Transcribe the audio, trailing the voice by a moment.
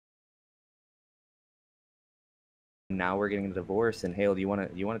Now we're getting a divorce, and Hale, do you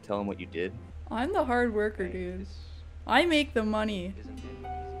wanna tell him what you did? I'm the hard worker, dude. I make the money.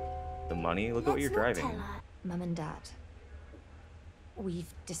 The money? Look at what you're driving. Tell her, Mum and Dad.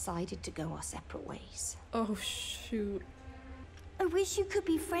 We've decided to go our separate ways. Oh shoot. I wish you could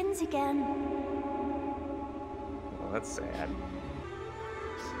be friends again. Well, that's sad.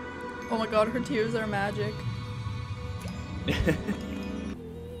 Oh my god, her tears are magic.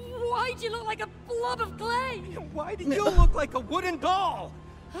 Why do you look like a blob of clay? Why do you look like a wooden doll?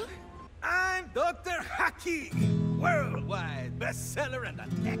 Huh? I'm Dr. Haki, worldwide bestseller and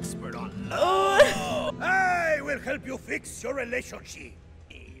an expert on love. I will help you fix your relationship.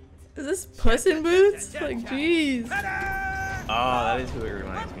 Is this Puss in Boots? Like, jeez. Oh, that is who it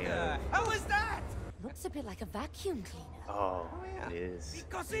reminds me of. How was that? Looks a bit like a vacuum cleaner. Oh, yeah. it is.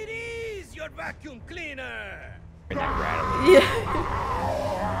 Because it is your vacuum cleaner. And that rattling.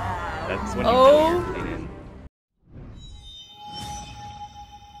 Yeah. That's when you know you're cleaning.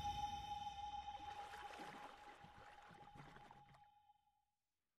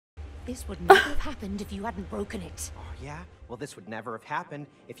 This would never have happened if you hadn't broken it. Oh, yeah? Well, this would never have happened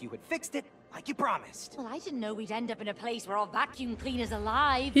if you had fixed it like you promised. Well, I didn't know we'd end up in a place where our vacuum cleaner's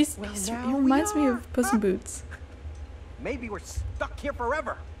alive. He now reminds we me are. of Puss in Boots. Maybe we're stuck here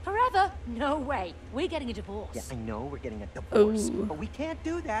forever. Forever? No way. We're getting a divorce. Yeah, I know we're getting a divorce, Ooh. but we can't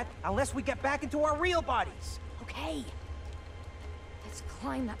do that unless we get back into our real bodies. Okay. Let's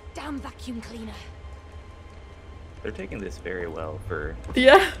climb that damn vacuum cleaner. They're taking this very well for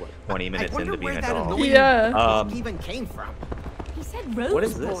Yeah. what, 20 minutes I wonder into where being a that doll. annoying Yeah. book even came from. He said Rose What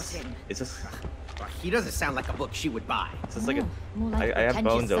is brought this? him. Is this? Well, he doesn't sound like a book she would buy. Is this like a? More like I have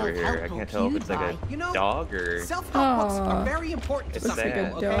pretentious bones over here. I self-help can't book tell if you'd it's like buy. a You know, dog or. Self-help books Aw. are very important to It's some like a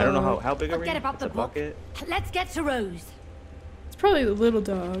people, sad. okay? I don't know how big are we? Forget about It's the a book. bucket. Let's get to Rose. It's probably a little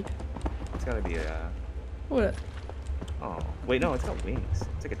dog. It's gotta be a. What? Oh wait, no, it's got wings.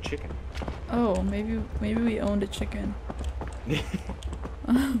 It's like a chicken. Oh, maybe we owned a chicken.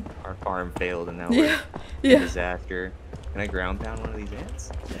 Our farm failed, and now Yeah. we're a Yeah. disaster. Can I ground pound one of these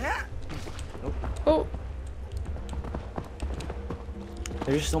ants? Yeah. Nope. Oh.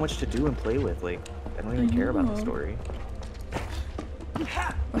 There's just so much to do and play with. Like, I don't even care about the know. story.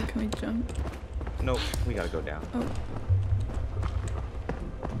 Oh, can we jump? Nope, we gotta go down. Oh.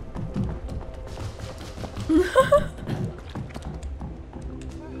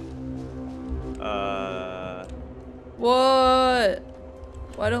 What?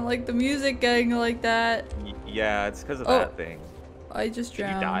 Well, I don't like the music getting like that. Yeah, it's because of Oh. that thing. I just Did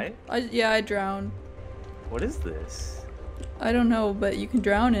you drowned. die? Yeah, I drowned. What is this? I don't know, but you can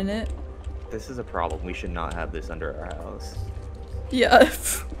drown in it. This is a problem. We should not have this under our house. Yeah.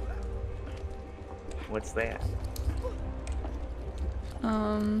 What's that?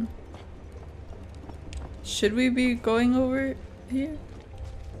 Should we be going over here? You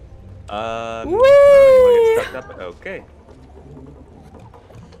wanna Whee! get stuck up? Okay.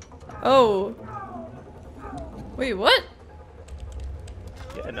 Oh. Wait, what?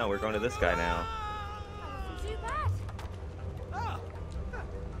 Yeah, no, we're going to this guy now. Too bad. Oh.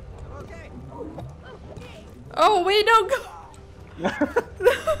 Okay. Oh, wait, no, go.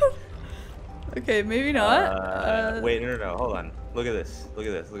 Okay, maybe not. Wait, no, hold on. Look at this. Look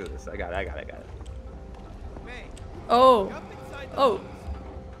at this. Look at this. I got it. May, Oh. jump inside the Oh. boots.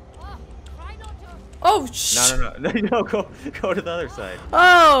 Oh, try not to. Oh, shh. No, go to the other side.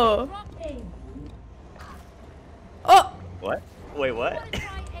 Oh. Oh. What? Wait, what?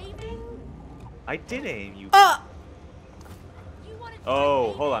 Try aiming. I did aim, you. Ah. You want to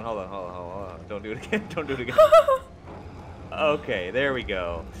Oh, hold on. Don't do it again. Don't do it again. Okay, there we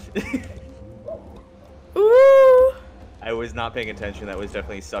go. Ooh. I was not paying attention. That was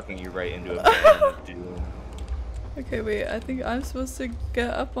definitely sucking you right into a van of doom. Okay, wait. I think I'm supposed to get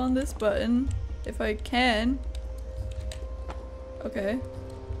up on this button if I can. Okay.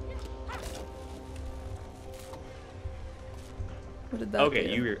 What did that do?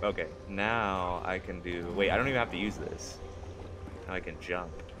 Okay, okay. Now I can do. Wait, I don't even have to use this. Now I can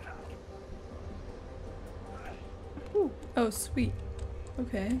jump. Oh, sweet.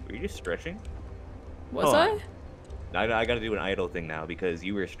 Okay. Were you just stretching? Was Hold I? on. I gotta do an idle thing now because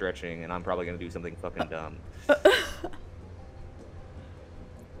you were stretching and I'm probably gonna do something fucking dumb.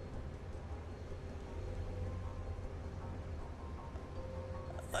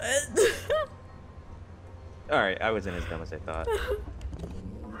 Alright, I wasn't as dumb as I thought.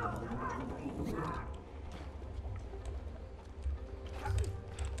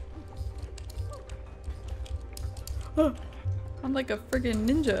 I'm like a friggin'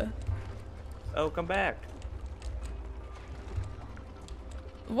 ninja. Oh, come back.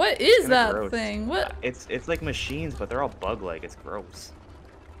 What is Kinda that gross. thing? What? It's like machines, but they're all bug-like. It's gross.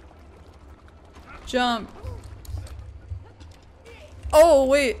 Jump. Oh,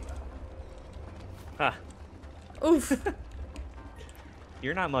 wait. Ha. Oof.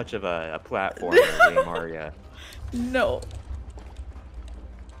 You're not much of a platformer game, are ya? No.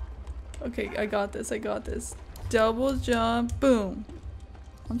 Okay, I got this. I got this. Double jump. Boom.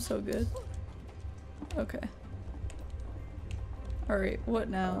 I'm so good. Okay. Alright, what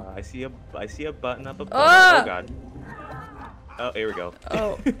now? I see a button up above. Ah! Oh god. Oh, here we go.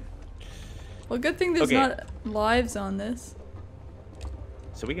 Oh. Well, good thing there's Okay. not lives on this.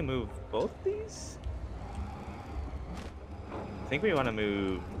 So we can move both these? I think we want to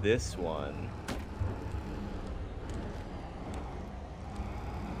move this one.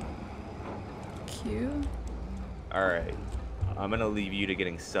 Q? Alright. I'm gonna leave you to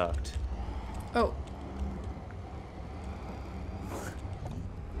getting sucked. Oh.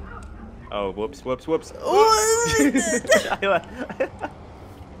 Oh, whoops, whoops, whoops. What?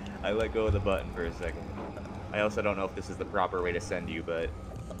 I let go of the button for a second. I also don't know if this is the proper way to send you, but...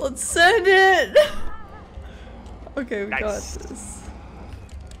 Let's send it! Okay, we got Nice. this.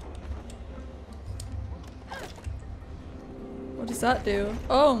 What does that do?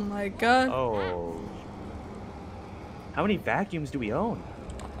 Oh my god. Oh. How many vacuums do we own?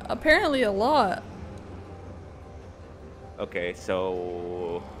 Apparently a lot. Okay,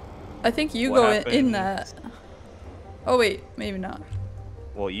 so... I think you What go in happens- that. Oh wait, maybe not.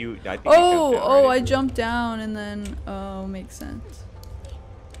 Well, I think Oh, you jumped down oh, right I into it. jumped down and then, oh, makes sense.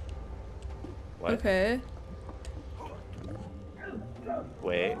 What? Okay.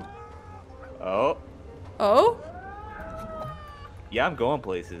 Wait. Oh. Oh? Yeah, I'm going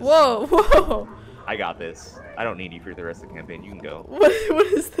places. Whoa, whoa. I got this. I don't need you for the rest of the campaign. You can go. What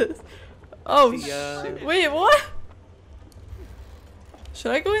is this? Oh, See ya. shit. Wait, what?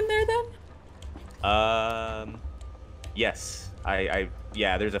 Should I go in there then? Yes.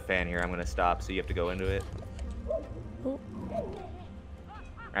 Yeah, there's a fan here. I'm gonna stop, so you have to go into it. Oh.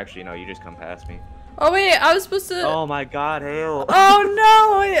 Actually, no, you just come past me. Oh wait, I was supposed to. Oh my god, Hale. Oh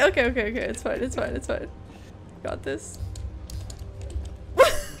no! Wait. Okay, okay, okay. It's fine. It's fine. It's fine. Got this.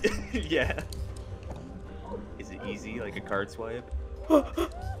 Yeah. Is it easy, like a card swipe?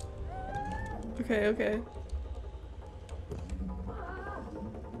 Okay, okay.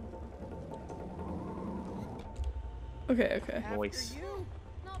 Okay, okay. Voice.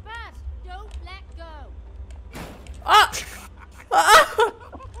 Not bad. Don't let go. Ah! Ah!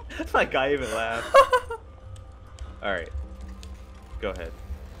 My guy even laughed. Alright. Go ahead.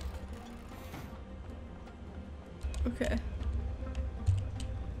 Okay.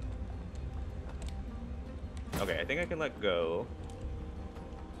 Okay, I think I can let go.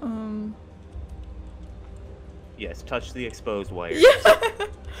 Yes, touch the exposed wires. Yeah!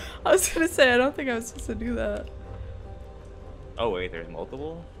 I was gonna say, I don't think I was supposed to do that. Oh wait, there's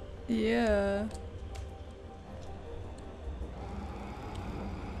multiple? Yeah.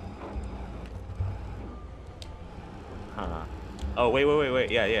 Huh. Oh,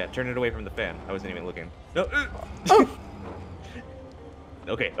 wait. Yeah. Turn it away from the fan. I wasn't even looking. No. Oh!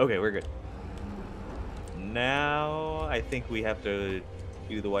 Okay, we're good. Now, I think we have to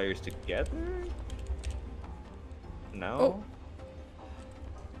do the wires together? No? Oh.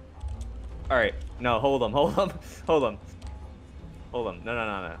 Alright. No, hold them. Hold them.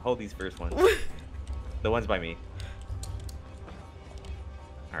 No. Hold these first ones. The ones by me.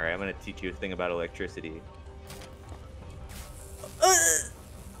 Alright, I'm gonna teach you a thing about electricity.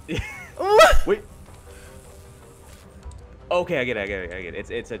 What? Wait. Okay, I get it.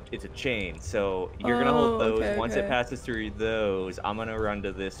 It's a chain. So you're gonna hold those. Okay, Once okay. it passes through those, I'm gonna run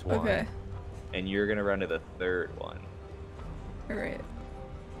to this one. Okay. And you're gonna run to the third one. Alright.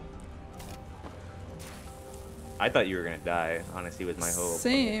 I thought you were gonna die, honestly, with my hope.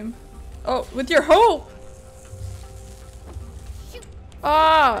 Same. Oh, with your hope!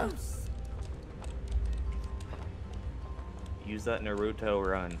 Ah! Use that Naruto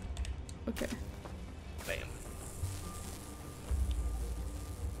run. Okay. Bam.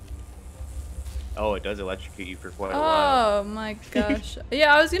 Oh, it does electrocute you for quite a while. Oh my gosh.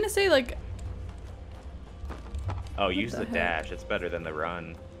 Yeah, I was gonna say, like, Oh, use the the heck? dash. It's better than the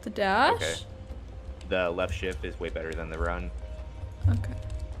run. the dash? Okay. The left shift is way better than the run. Okay.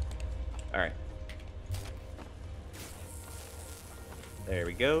 Alright. There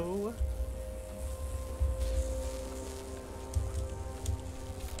we go.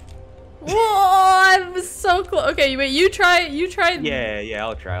 Whoa, I'm so close. Okay, wait, you try. Yeah,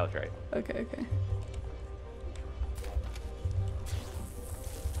 I'll try. Okay.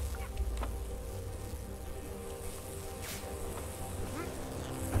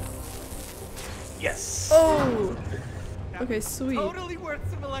 Yes. Oh. Okay, sweet. Totally worth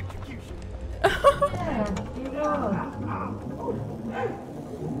some electrocution.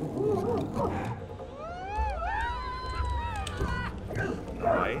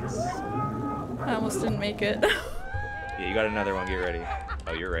 Nice. I almost didn't make it. Yeah, you got another one. Get ready.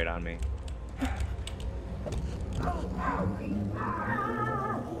 Oh, you're right on me.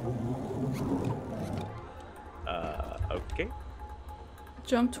 Okay.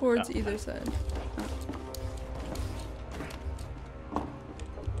 Jump towards Oh. either side.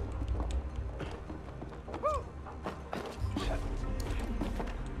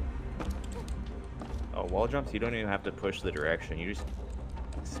 Oh, wall jumps, you don't even have to push the direction. You just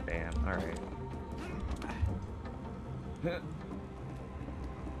spam. Alright. Yep.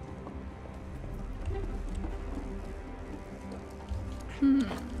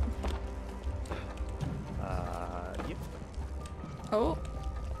 Oh.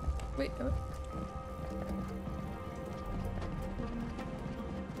 Wait.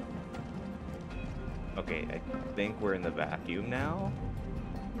 Okay, I think we're in the vacuum now.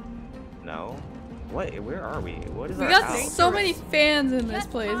 No? What? Where are we? What is We our got house? so many fans in this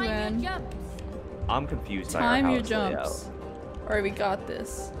Just place, time your man. jumps. I'm confused by Time our your house jumps. Alright, we got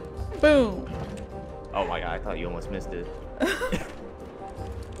this. Boom. layout. Oh my god, I thought you almost missed it.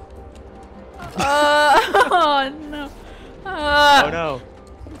 Oh no. Oh no.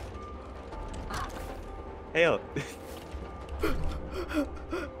 Hale.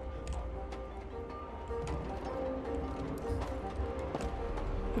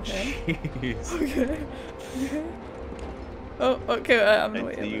 Okay. Jeez. Okay. Okay. Oh, okay. I'm I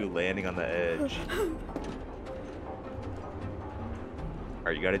waiting. see you landing on the edge.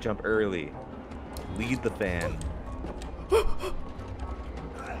 Alright, you gotta jump early. Lead the fan.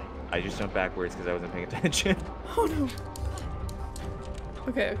 I just jumped backwards because I wasn't paying attention. Oh no.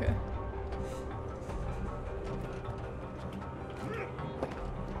 Okay, okay.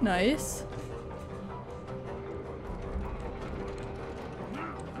 Nice.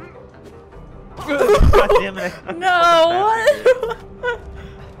 God damn it. No, what?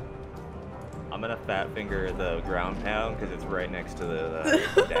 I'm gonna fat finger the ground pound because it's right next to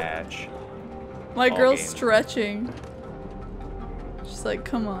the dash. My All girl's game. stretching. She's like,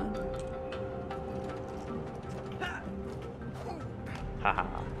 come on. Haha.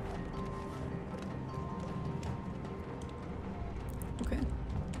 Okay.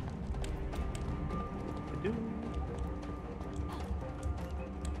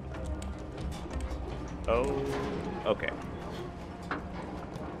 Oh, okay.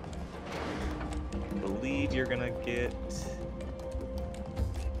 Believe you're gonna get.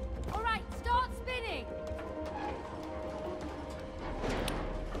 All right, start spinning.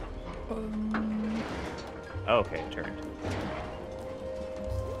 Okay, it turned.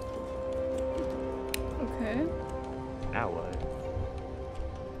 Okay. Now what?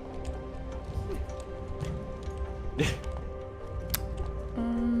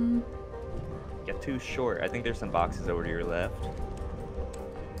 Get too short. I think there's some boxes over to your left.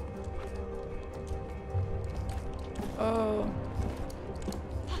 Oh.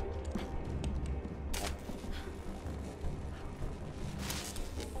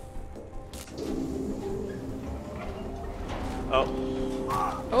 Oh.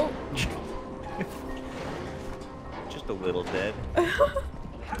 Oh. Just a little dead.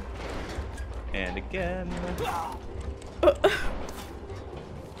 And again.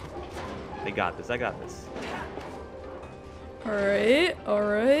 I got this. I got this. Alright,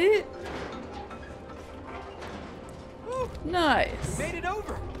 alright. Nice. Made it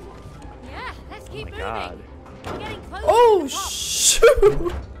over. Yeah, let's Oh keep my moving. god. We're getting close Oh, to the top.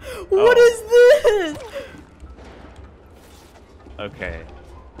 shoot! What Oh. is this? Okay.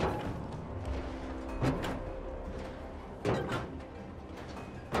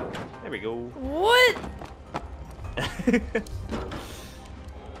 There we go. What?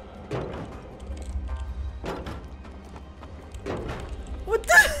 What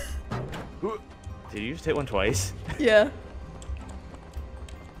the? Did you just hit one twice? Yeah.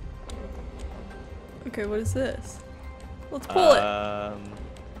 Okay, what is this? Let's pull it.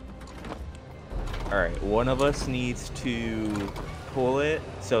 Alright, one of us needs to pull it.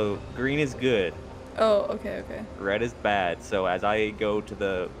 So green is good, Oh, okay, okay. red is bad. So as I go to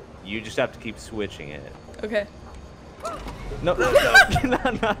the, you just have to keep switching it. Okay. No, no, no,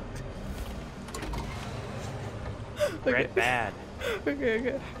 no, no. Okay. Red bad. Okay,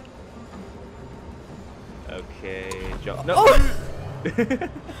 okay. Okay, jump. No. Oh!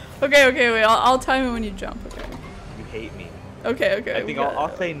 Okay, okay, wait. I'll time it when you jump. Okay. You hate me. Okay, okay. I we think got I'll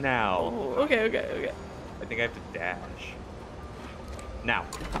it. say now. Oh, okay, okay, okay. I think I have to dash. Now.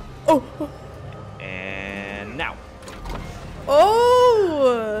 Oh! And now.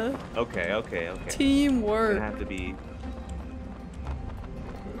 Oh! Okay, okay, okay. Teamwork. Gonna have to be.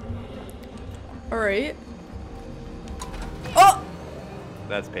 Alright. Oh!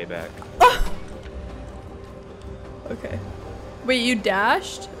 That's payback. Okay. Wait, you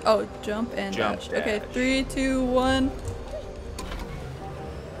dashed? Oh, jump and Jump, dash. Okay, dash. 3, 2, 1.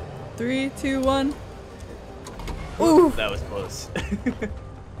 3, 2, 1. Ooh! That was close.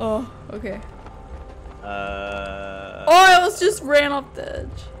 Oh, okay. Oh, Oh, I almost just ran off the edge.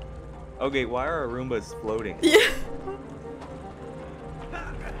 Okay, why are our Roombas floating? Yeah.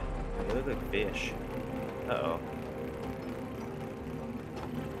 They look like fish. Uh-oh.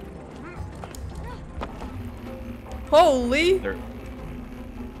 Holy!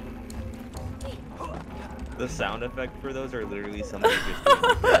 The sound effect for those are literally somebody just doing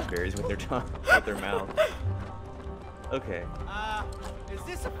raspberries with their tongue, with their mouth. Okay. Is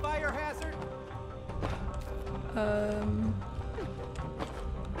this a fire hazard?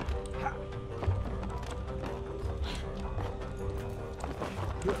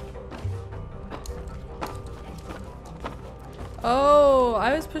 Oh,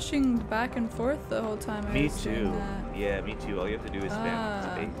 I was pushing back and forth the whole time. I Me was doing too. that. Yeah, me too. All you have to do is spam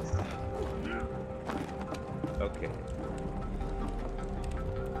Ah. space. Okay.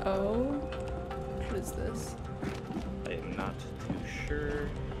 Oh, what is this? I am not too sure.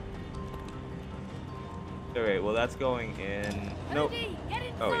 Okay, well that's going in. Nope. Odie, get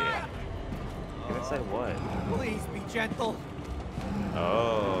inside. Oh yeah. Get inside what? Please be gentle.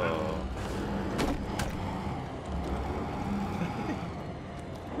 Oh.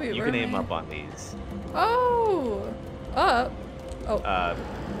 Wait, You where can am aim I? up on these. Oh, up. Oh,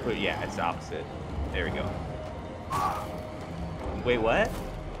 But yeah, it's the opposite. There we go. Wait, what?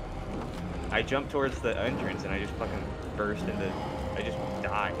 I jumped towards the entrance and I just fucking burst into. I just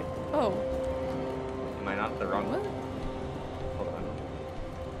died. oh, Am I not the wrong? what? Hold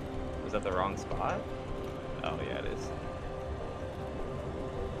on. Was that the wrong spot? Oh yeah, it is.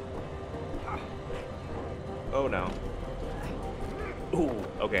 Oh no. Ooh.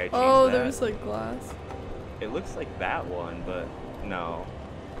 Okay. I changed Oh, that. there's like glass. It looks like that one, but no.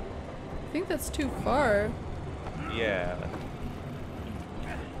 I think that's too far. Yeah.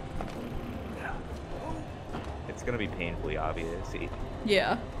 It's gonna be painfully obvious. See?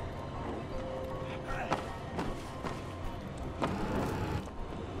 Yeah.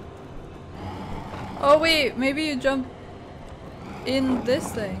 Oh wait, maybe you jump in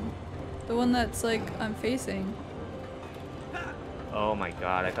this thing. The one that's like I'm facing. Oh my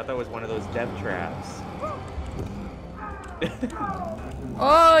god, I thought that was one of those death traps.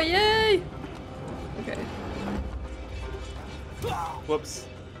 Oh, yay! Okay. Whoops.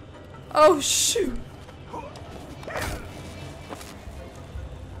 Oh, shoot!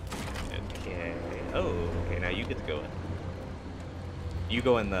 Okay. Oh, okay, now you get to go in. You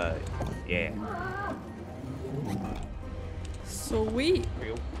go in the... Yeah. Sweet.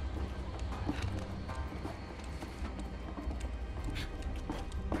 Real.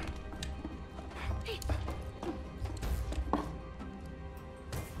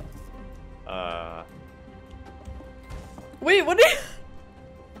 Wait, what are you...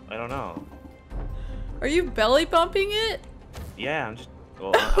 I don't know. Are you belly bumping it? Yeah, I'm just...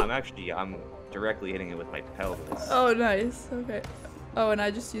 Well, I'm directly hitting it with my pelvis. Oh, nice. Okay. Oh, and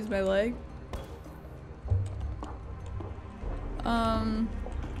I just used my leg.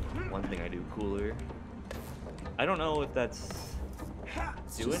 One thing I do cooler. I don't know if that's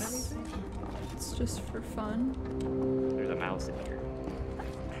doing anything. It's just for fun. There's a mouse in here.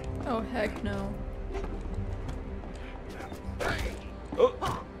 Oh, heck no.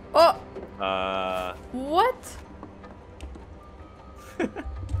 Oh! Oh! What?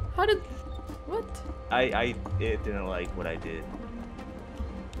 How did... What? It didn't like what I did.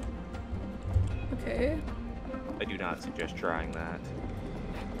 Okay. I do not suggest trying that.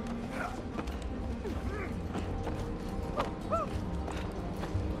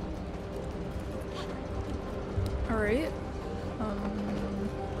 Alright.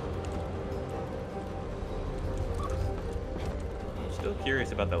 Still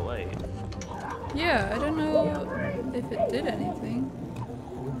curious about the light. Yeah, I don't know if it did anything.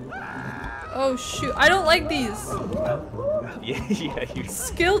 Oh shoot, I don't like these! Yeah, you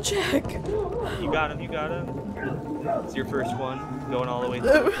Skill check! got him, you got him. It's your first one, going all the way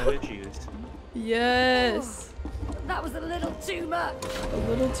through, no issues. Yes! That was a little too much. A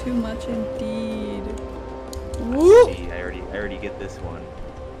little too much indeed. Woo! See, I already get this one.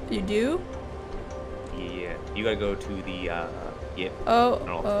 You do? Yeah, you gotta go to the, yep. Oh, And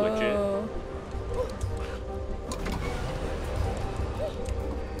I'll switch it. oh.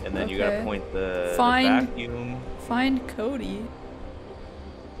 And And then you gotta Okay. point the Find- vacuum. Find Cody.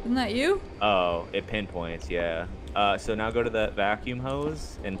 Isn't that you? Oh, it pinpoints, yeah. So now go to the vacuum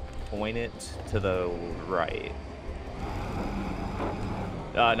hose and point it to the right.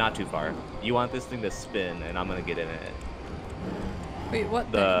 Not too far. You want this thing to spin, and I'm gonna get in it. Wait,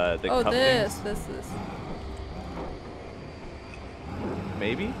 what? The oh, cup this.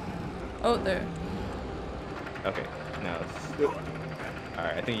 Maybe? Oh, there. Okay, now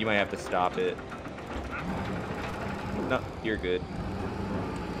alright, I think you might have to stop it. No, you're good.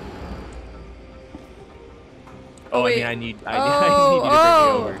 Oh, wait. I need you to bring me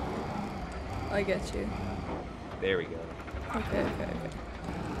over. I get you. There we go. Okay.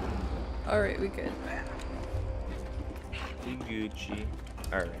 Alright, we good. We Gucci.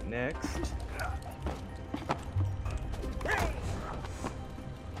 Alright, next.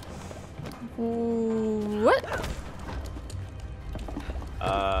 What?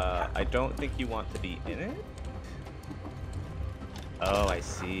 I don't think you want to be in it. Oh, I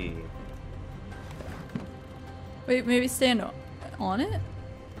see. Wait, maybe stand on it?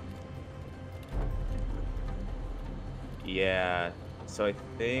 Yeah, so I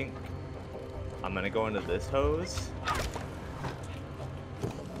think I'm gonna go into this hose.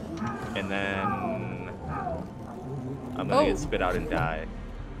 And then I'm gonna get spit out and die.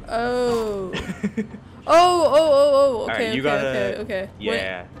 Oh. oh. Okay, Alright, you gotta, okay. Yeah,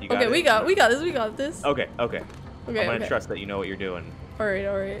 Wait. you got Okay, it. we got this. Okay. Okay, I'm gonna trust that you know what you're doing.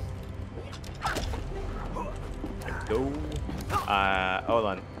 Alright. Go. Hold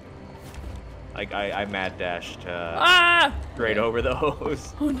on. Like I mad dashed straight over the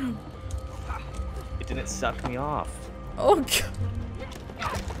hose. Oh no. It didn't suck me off. Oh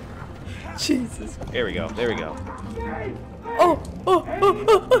god. Jesus. There we go.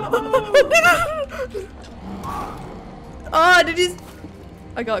 Ah, did you?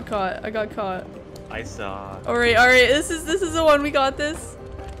 I got caught. I saw. Alright. This is the one. We got this.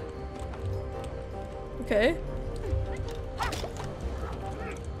 Okay.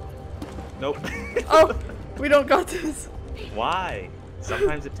 Nope. Oh, we don't got this. Why?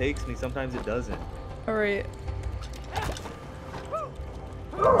 Sometimes it takes me, sometimes it doesn't. Alright.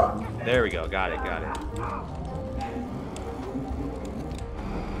 There we go. Got it.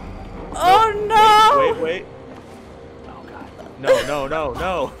 Oh no! Wait. Oh god.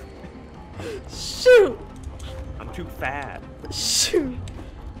 No. Shoot! I'm too fat. Shoot.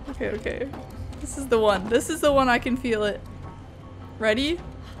 Okay. This is the one. I can feel it. Ready?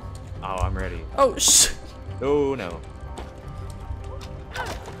 Oh, I'm ready. Oh, shh. Oh no.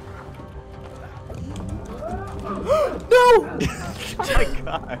 No! Oh my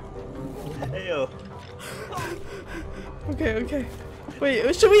god. Hale. Okay.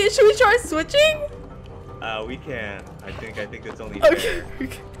 Wait, should we try switching? We can. I think that's only Okay. fair.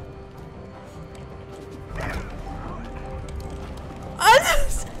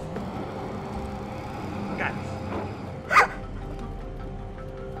 God.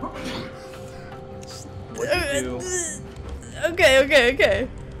 What'd you do? Okay.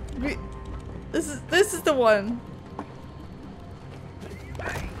 This is the one.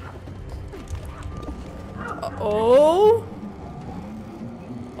 Oh.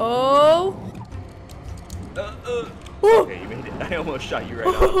 Okay, you made it. I almost shot you right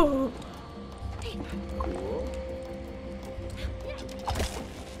off. Oh. Cool.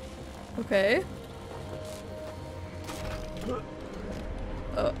 Okay.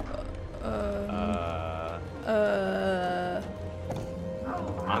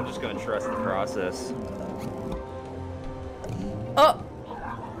 I'm just gonna trust the process. Oh.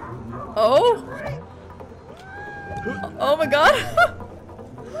 Oh my god.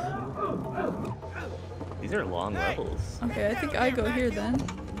 These are long levels. Okay, I think I go here then.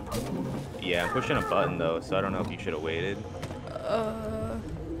 Yeah, I'm pushing a button though, so I don't know if you should have waited.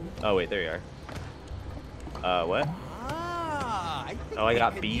 Oh wait, there you are. What? I think Oh, I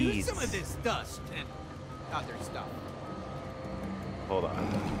got we could use beads. some of this dust and other stuff. Hold on.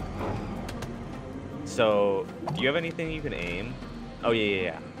 So, do you have anything you can aim? Oh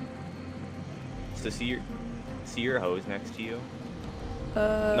yeah. So see your hose next to you?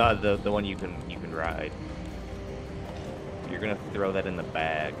 No, the one you can ride. You're gonna throw that in the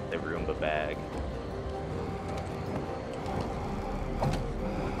bag, the Roomba bag.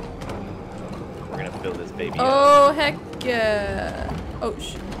 We're gonna fill this baby up. Oh heck yeah. Oh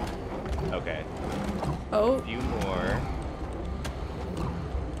sh. Okay. Oh. A few more.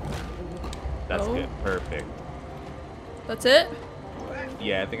 That's Oh. good. Perfect. That's it?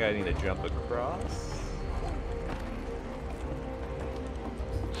 Yeah, I think I need to jump across.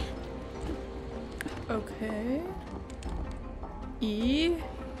 Okay. E.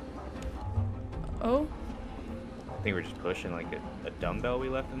 I think we're just pushing like a dumbbell we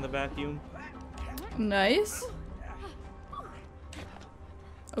left in the vacuum. Nice.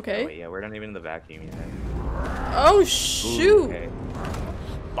 Okay. Oh, wait, yeah, we're not even in the vacuum yet. Oh shoot! Ooh, okay.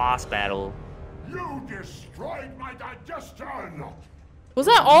 Boss battle. You destroyed my digestion. Was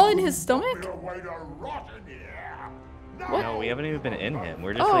that all in his stomach? Your way to rot in here. What? No, we haven't even been in him.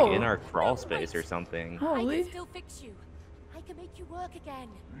 We're just like in our crawl space or something. I Holy. can still fix you. I can make you work again.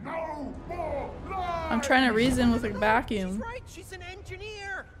 No more lies. I'm trying to reason with a She's vacuum. right. She's an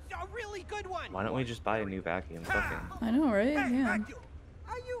engineer. A really good one. Why don't we just buy a new vacuum? Fucking. I know, right? Hey, Yeah. vacuum.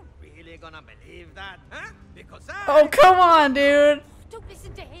 Are you really gonna believe that, huh? Because Oh, come on, dude. Don't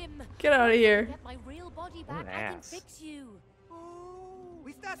listen to him. Get out of here. Get my real body back. An I can ass. fix you. Oh,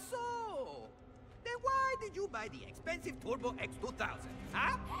 is that so? Then why did you buy the expensive Turbo X2000,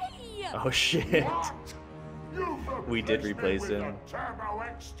 huh? Hey! Oh shit. What? You've We did replaced me replace with him. the Turbo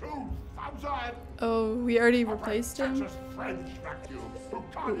X2000. Oh, we already replaced him. Texas French vacuum who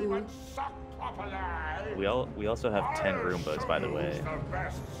can't even suck properly. We also have 10 Roombas, by the way. Who's the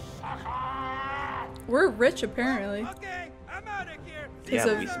best sucker? We're rich apparently. Okay, I'm out of here. Yeah,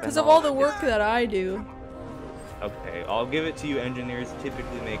 we spend Because of all the work that I do. Okay, I'll give it to you. Engineers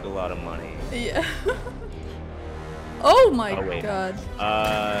typically make a lot of money. Yeah. Oh my Oh, wait. god.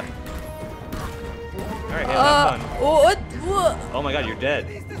 Alright, hey, have fun. What? Oh my god, you're dead.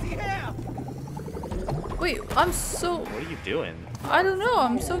 What does he have? Wait, I'm so. What are you doing? I don't know.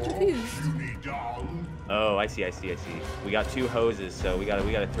 I'm so confused. Oh, I see. We got 2 hoses, so we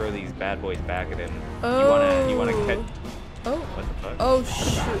gotta throw these bad boys back at him. Oh. You wanna catch? Oh. What the fuck? Oh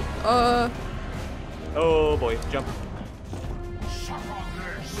shoot. Oh boy, jump. Suck on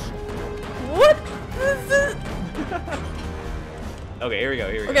this. What is this? Okay, here we go.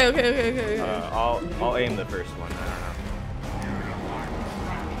 Okay. I'll aim the first one.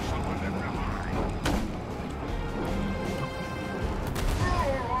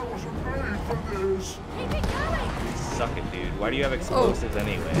 I wasn't made for this. Keep it going. Suck it, dude. Why do you have explosives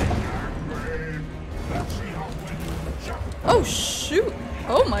anyway? Let's see how well Oh shoot.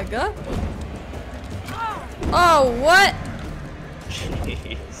 Oh my god. Oh what?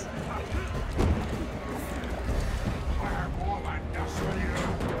 Jeez.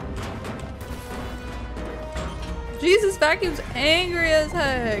 Jesus, vacuum's angry as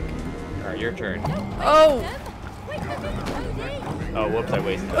heck. Alright, your turn. Oh. Wait for me, Cody. Oh, whoops, I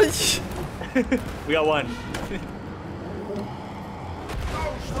wasted it. We got one.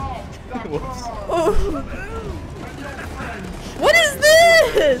 Whoops. Oh. What is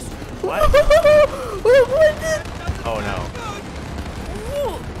this? What? What is? Oh no.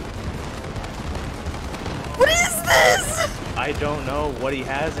 What is this? I don't know what he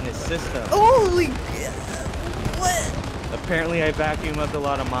has in his system. Holy. What? Apparently I vacuum up a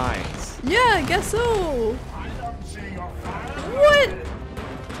lot of mines. Yeah, I guess so. I don't see your fire. What?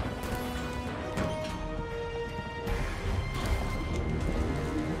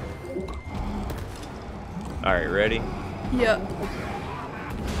 Alright, ready? Yeah.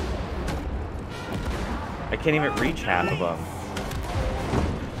 I can't even reach half of them.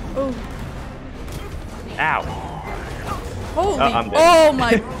 Oh. Ow. Holy. I'm dead. Oh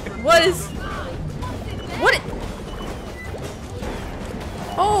my. What is? What?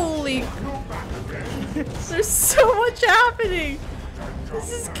 Holy. There's so much happening.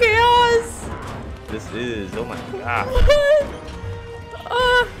 This is chaos. This is, oh my god. What?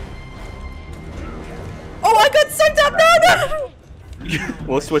 Oh, I got sucked up. No.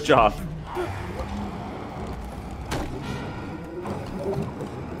 We'll switch off.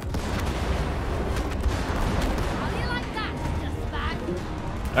 How do you like that, just bag?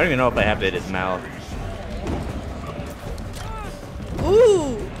 I don't even know if I have to hit his mouth.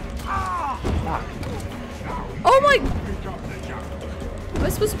 Ooh. Oh my. Am I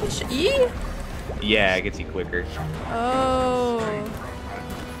supposed to push E? Yeah, it gets you quicker. Oh.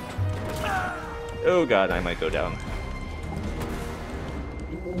 Oh god, I might go down.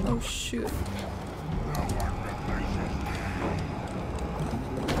 Oh shoot.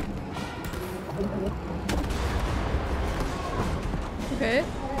 Okay.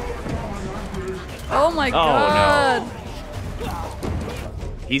 Oh my god.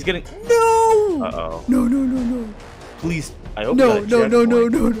 He's getting. No. Uh-oh. No. Please. I hope No. you got a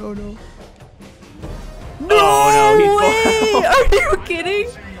checkpoint. No Oh, no, way! Are you kidding?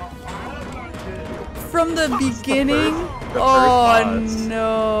 From the beginning? the Oh first boss.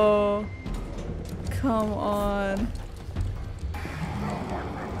 no. Come on.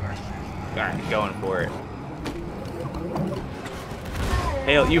 Alright, going for it.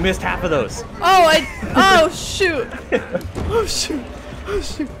 Hale, you missed half of those. Oh shoot. Oh shoot.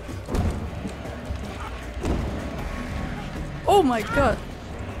 Oh my god.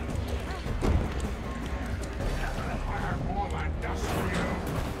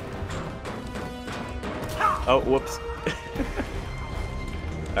 Oh, whoops.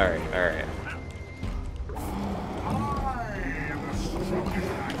 Alright, alright.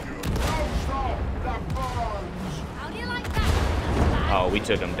 How do you like that? Oh, we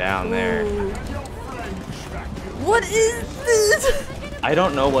took him down there. What is this? I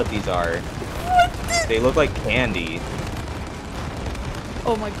don't know what these are. They look like candy.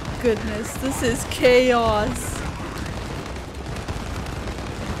 Oh my goodness, this is chaos.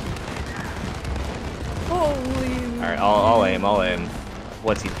 Holy. Alright, I'll aim.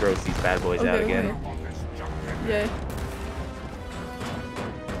 Once he throws these bad boys out again. Okay. Yeah.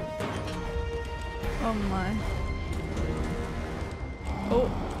 Oh my. Oh.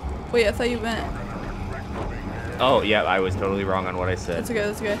 Wait, I thought you meant. Oh, yeah, I was totally wrong on what I said. That's okay,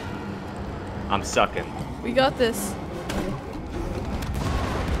 that's okay. I'm sucking. We got this.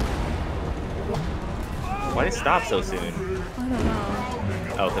 Why did it stop so soon? I don't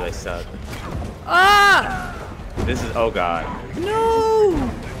know. Oh, because I suck. Ah! This is, oh god. No!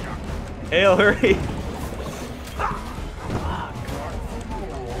 Hale, hurry!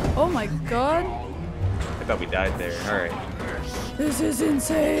 Oh my god. I thought we died there. Alright. This is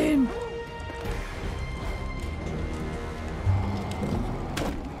insane.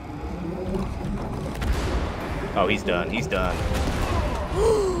 Oh, he's done. He's done.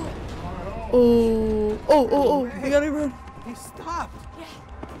 Oh, we gotta run. He stopped. Yeah.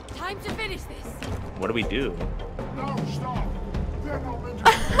 Time to finish this. What do we do? No, stop. They're not meant to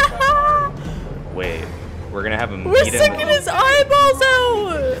be. Wait. We're gonna have him We're eat sucking him. his eyeballs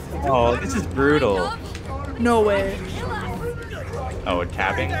out! Oh, this is brutal. No way. Oh, we're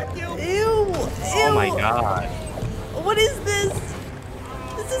tapping? Ew! Oh my god. What is this?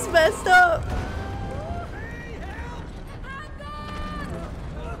 This is messed up.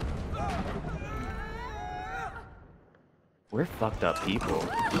 We're fucked up people.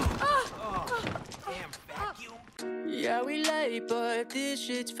 Yeah, we late, but this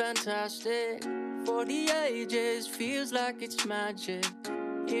shit's fantastic. For the ages, feels like it's magic.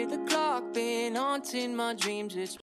 Hear the clock been haunting my dreams. It's